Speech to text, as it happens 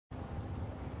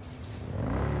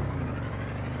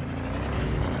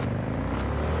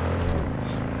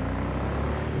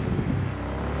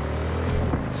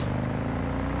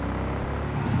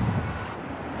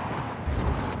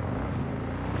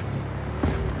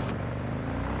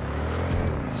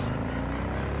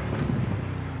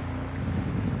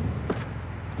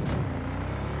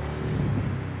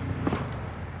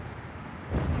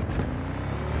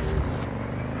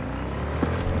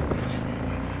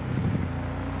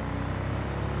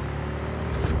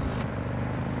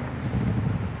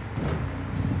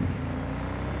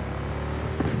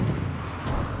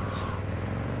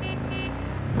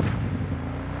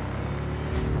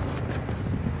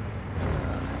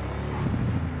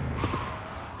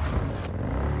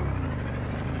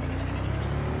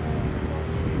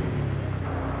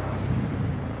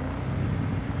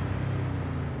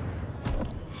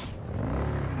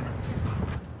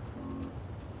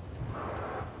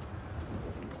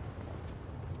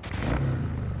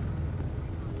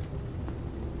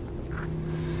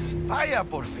Vaya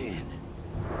por fin.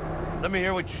 Let me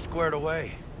hear what you squared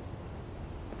away.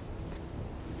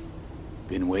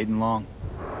 Been waiting long?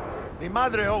 Mi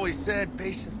madre always said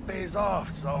patience pays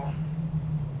off, so...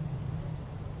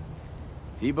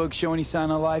 T-Bug show any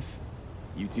sign of life?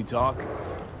 You two talk?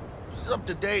 She's up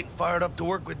to date, fired up to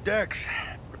work with Dex.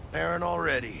 Preparing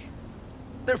already.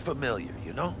 They're familiar,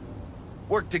 you know?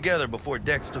 Worked together before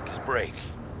Dex took his break.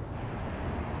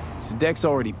 So Dex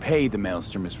already paid the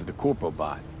Maelstromers for the Corpo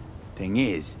bot. Thing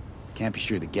is, can't be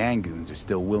sure the Gangoons are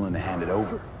still willing to hand it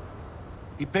over.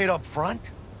 He paid up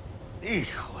front?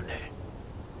 Híjole.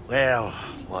 Well,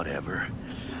 whatever.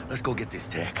 Let's go get this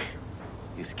tech.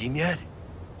 You scheme yet?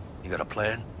 You got a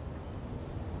plan?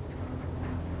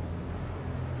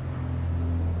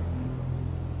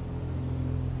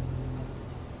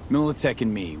 Militech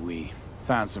and me, we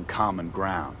found some common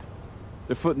ground.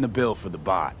 They're footing the bill for the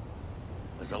bot.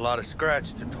 There's a lot of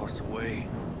scratch to toss away.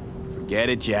 Forget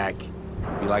it, Jack.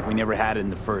 Be like we never had it in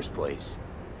the first place.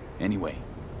 Anyway,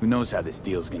 who knows how this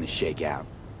deal's gonna shake out.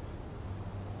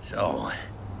 So,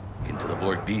 into the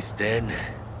Borg Beast den?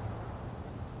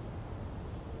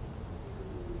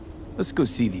 Let's go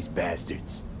see these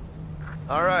bastards.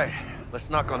 All right, let's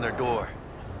knock on their door.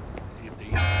 See if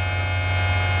they...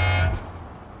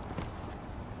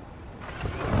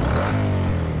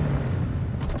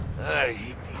 I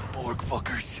hate these Borg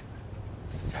fuckers.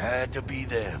 Just had to be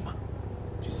them.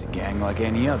 Just a gang like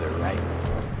any other, right?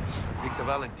 Take the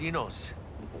Valentinos.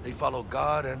 They follow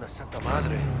God and the Santa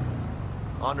Madre.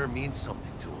 Honor means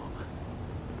something to them.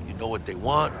 You know what they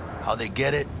want, how they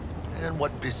get it, and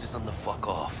what pisses them the fuck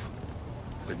off.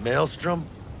 With Maelstrom,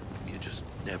 you just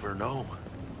never know.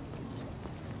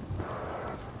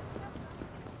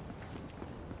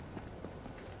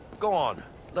 Go on,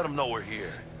 let them know we're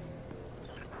here.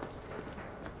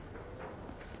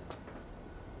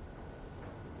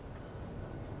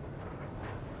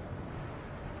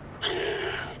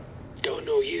 Don't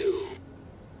know you.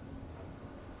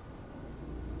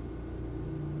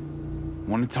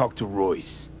 Want to talk to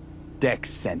Royce. Dex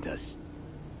sent us.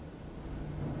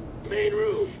 Main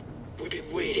room. We've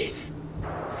been waiting.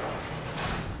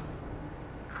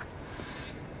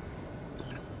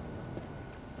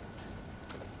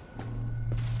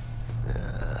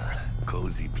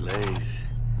 Cozy place.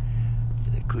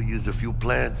 They could use a few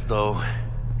plants, though.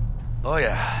 Oh,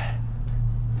 yeah.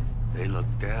 They look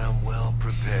damn well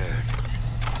prepared.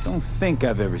 Don't think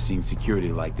I've ever seen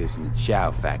security like this in a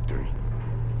chow factory.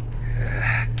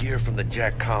 Gear from the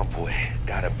Jack convoy.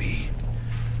 Gotta be.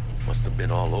 Must have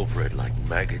been all over it like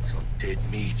maggots on dead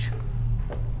meat.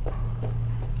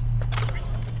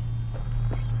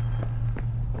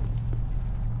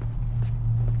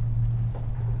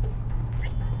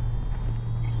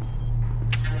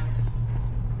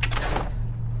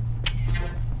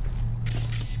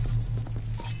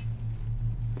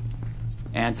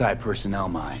 Anti-personnel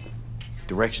mine.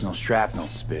 Directional shrapnel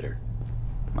spitter.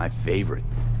 My favorite.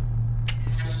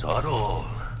 Subtle.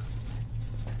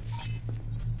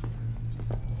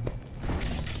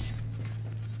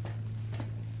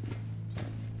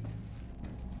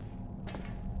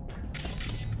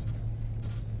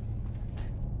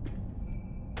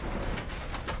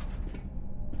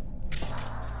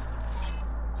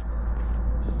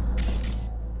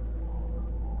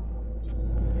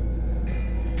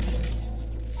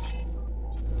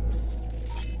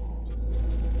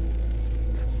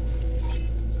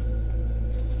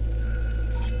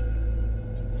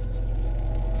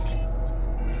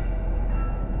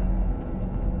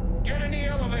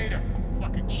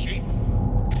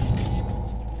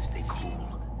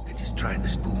 Trying to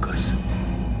spook us.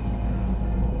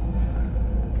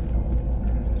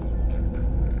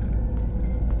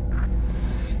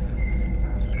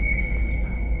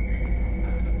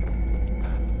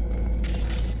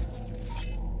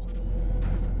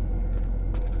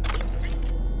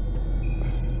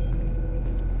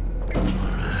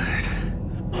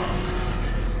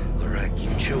 All right,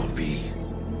 keep chilled, V.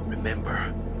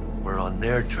 Remember, we're on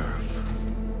their turf.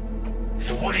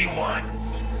 So what do you want?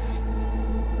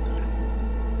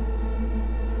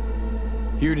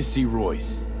 Here to see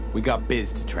Royce. We got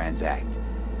biz to transact.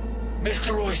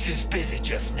 Mr. Royce is busy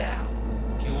just now.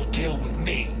 You'll deal with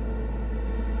me.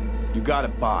 You got a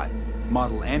bot.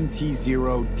 Model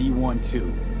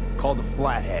MT0D12. Called the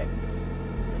Flathead.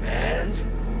 And?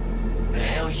 The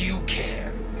hell you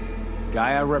care?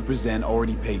 Guy I represent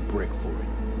already paid Brick for it.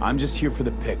 I'm just here for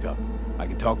the pickup. I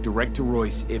can talk direct to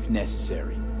Royce if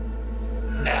necessary.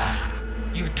 Nah,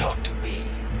 you talk to me.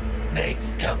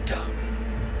 Name's Tum Tum.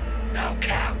 Now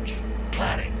couch.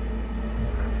 Planet.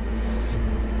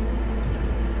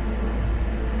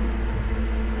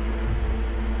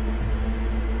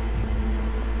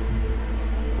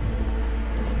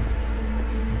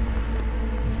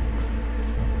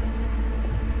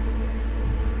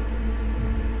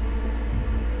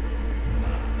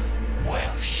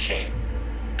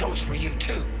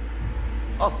 too.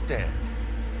 I'll stand.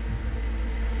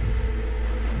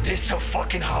 This so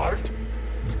fucking hard?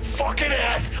 Fucking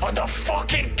ass on the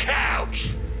fucking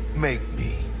couch! Make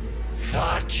me.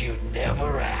 Thought you'd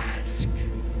never ask.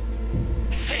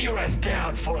 Sit your ass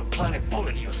down for a planet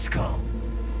bullet in your skull.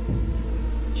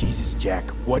 Jesus, Jack,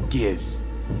 what gives?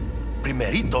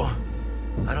 Primerito,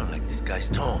 I don't like this guy's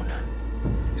tone.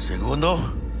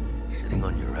 Segundo, sitting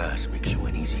on your ass makes you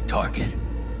an easy target.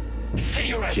 Sit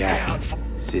your ass Jack, down for...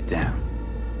 sit down.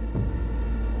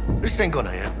 This ain't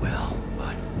gonna end well,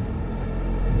 but...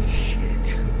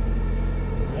 shit.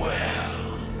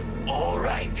 Well, all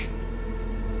right.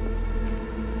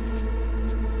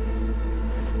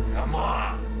 Come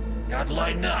on. Gotta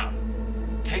lighten up.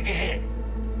 Take a hit.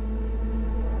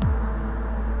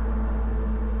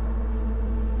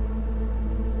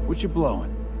 What you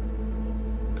blowing?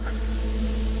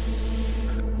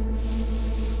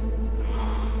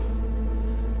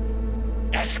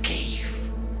 Esquive.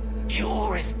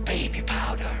 Pure as baby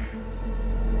powder.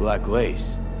 Black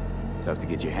lace. Tough to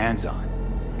get your hands on.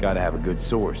 Gotta have a good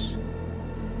source.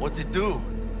 What's it do?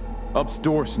 Ups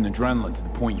Dorf's and adrenaline to the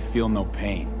point you feel no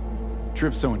pain.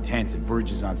 Trip's so intense it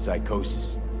verges on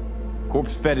psychosis. Corps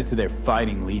fed it to their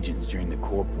fighting legions during the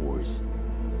Corp Wars.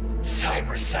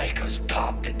 Cyber psychos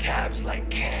pop the tabs like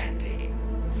candy.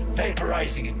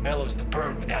 Vaporizing it mellows the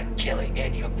burn without killing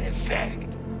any of the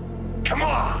effect. Come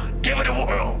on, give it a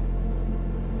whirl!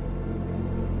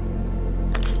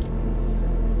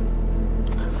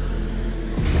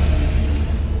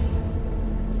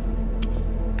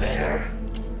 Better?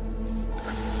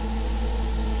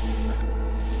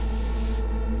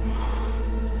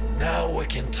 Now we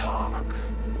can talk.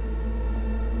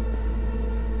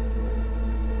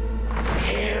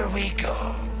 Here we go.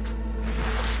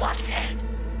 A flathead.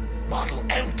 Model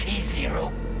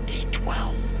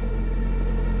MT-0D12.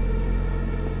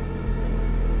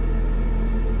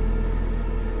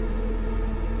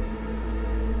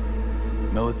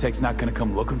 Militech's not gonna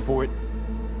come looking for it?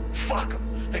 Fuck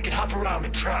them. They can hop around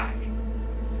and try.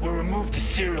 We'll remove the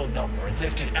serial number and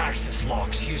lift in access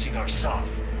locks using our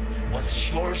soft.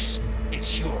 What's yours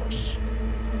is yours.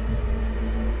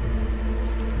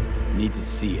 Need to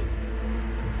see it.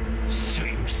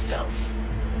 Suit yourself.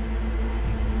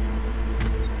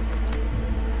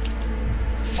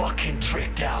 Fucking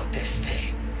tricked out this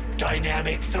thing.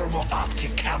 Dynamic thermal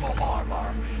optic camo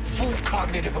armor. Full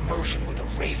cognitive immersion with a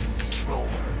Raven controller.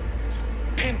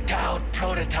 Pimped out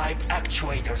prototype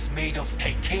actuators made of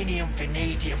titanium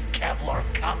vanadium Kevlar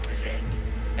composite.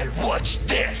 And watch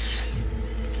this!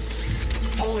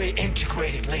 Fully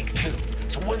integrated link too,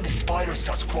 so when the spider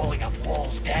starts crawling up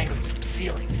walls dangling from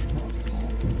ceilings.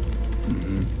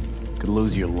 Could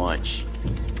lose your lunch.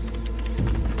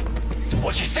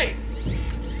 What you think?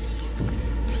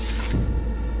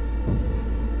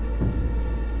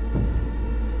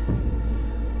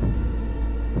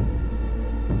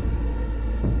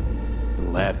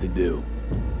 It'll have to do.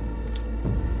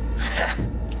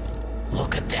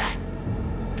 Look at that.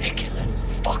 Picky little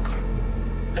fucker.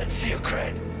 Let's see your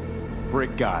cred.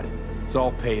 Brick got it. It's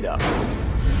all paid up.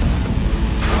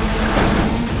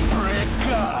 Brick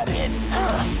got it.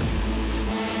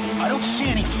 I don't see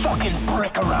any fucking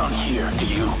brick around here, do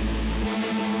you?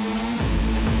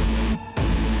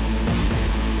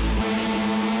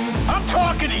 I'm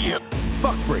talking to you!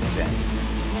 Fuck Brick then.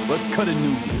 Let's cut a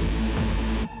new deal.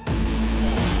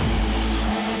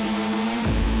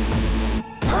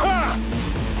 Ha!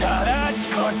 Now that's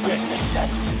good business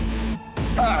sense.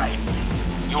 Alright,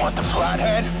 you want the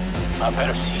flathead? I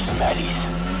better see some eddies.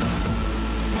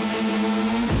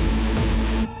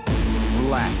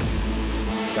 Relax.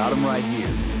 Got him right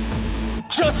here.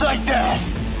 Just like that!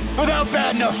 Without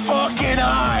batting a fucking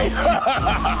eye!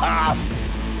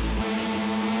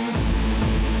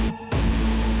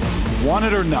 Want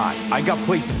it or not, I got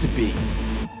places to be.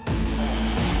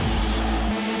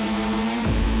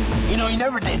 You know, you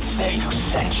never did say who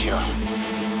sent you.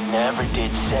 Never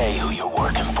did say who you're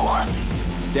working for.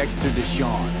 Dexter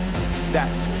Deshawn.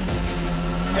 That's who.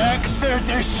 Dexter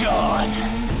Deshawn.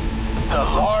 The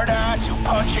lord-ass who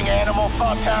punching animal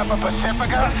fucked half of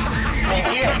Pacifica?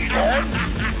 And he ain't dead?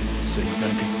 So you're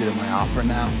gonna consider my offer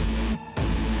now?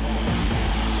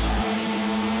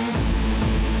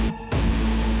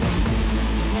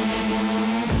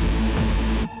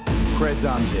 Cred's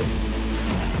on this.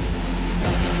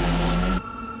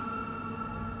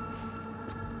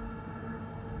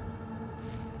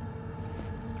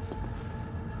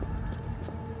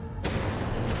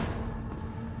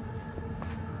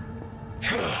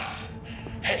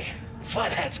 Hey,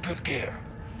 Flathead's good gear.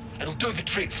 It'll do the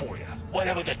trick for you,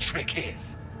 whatever the trick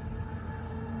is.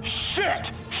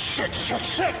 Shit! Shit!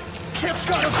 Chip's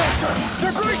got a vector!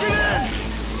 They're breaking in!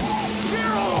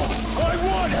 Zero! I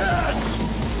want hands!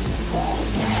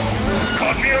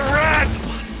 Caught me a rat!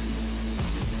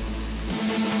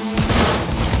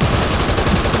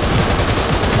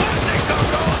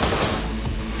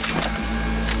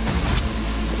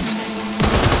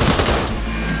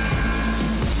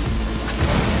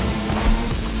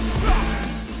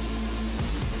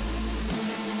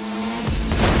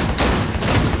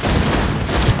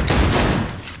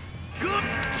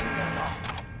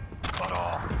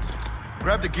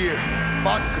 Grab the gear.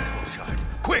 Bot and control shard.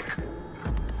 Quick!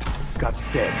 Got the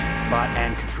set. Bot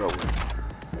and controller.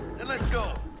 Then let's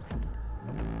go.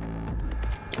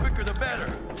 Quicker the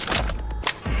better.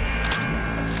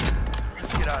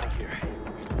 Let's get out of here.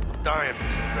 I'm dying for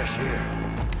some fresh air.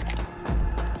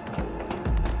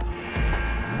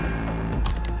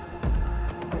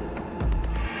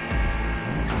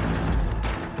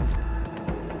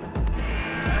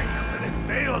 When it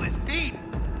failed, it's beat.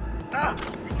 Ah!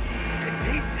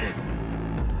 Tasted.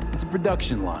 It's a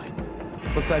production line.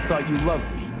 Plus, I thought you loved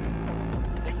me.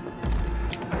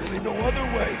 Really no other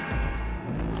way.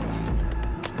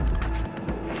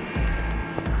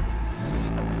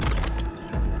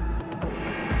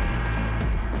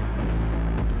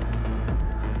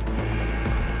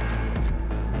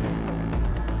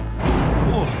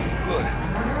 Oh, good.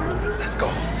 Let's move. Let's go.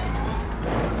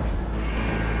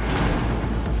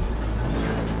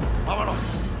 Vámonos.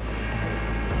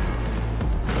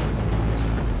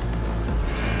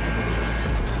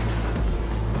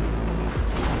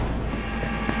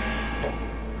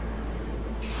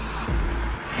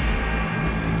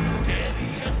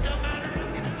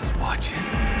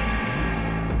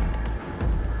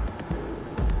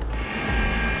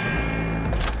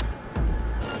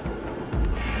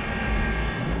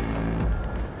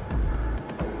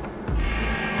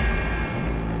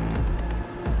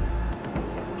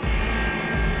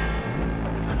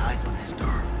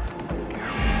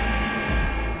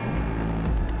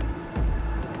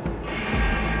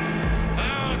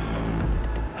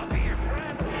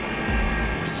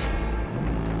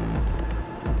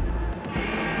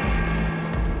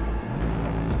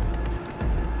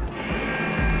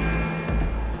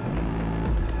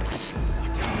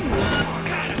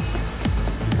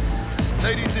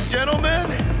 Ladies and gentlemen,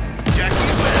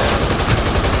 Jackie Webb.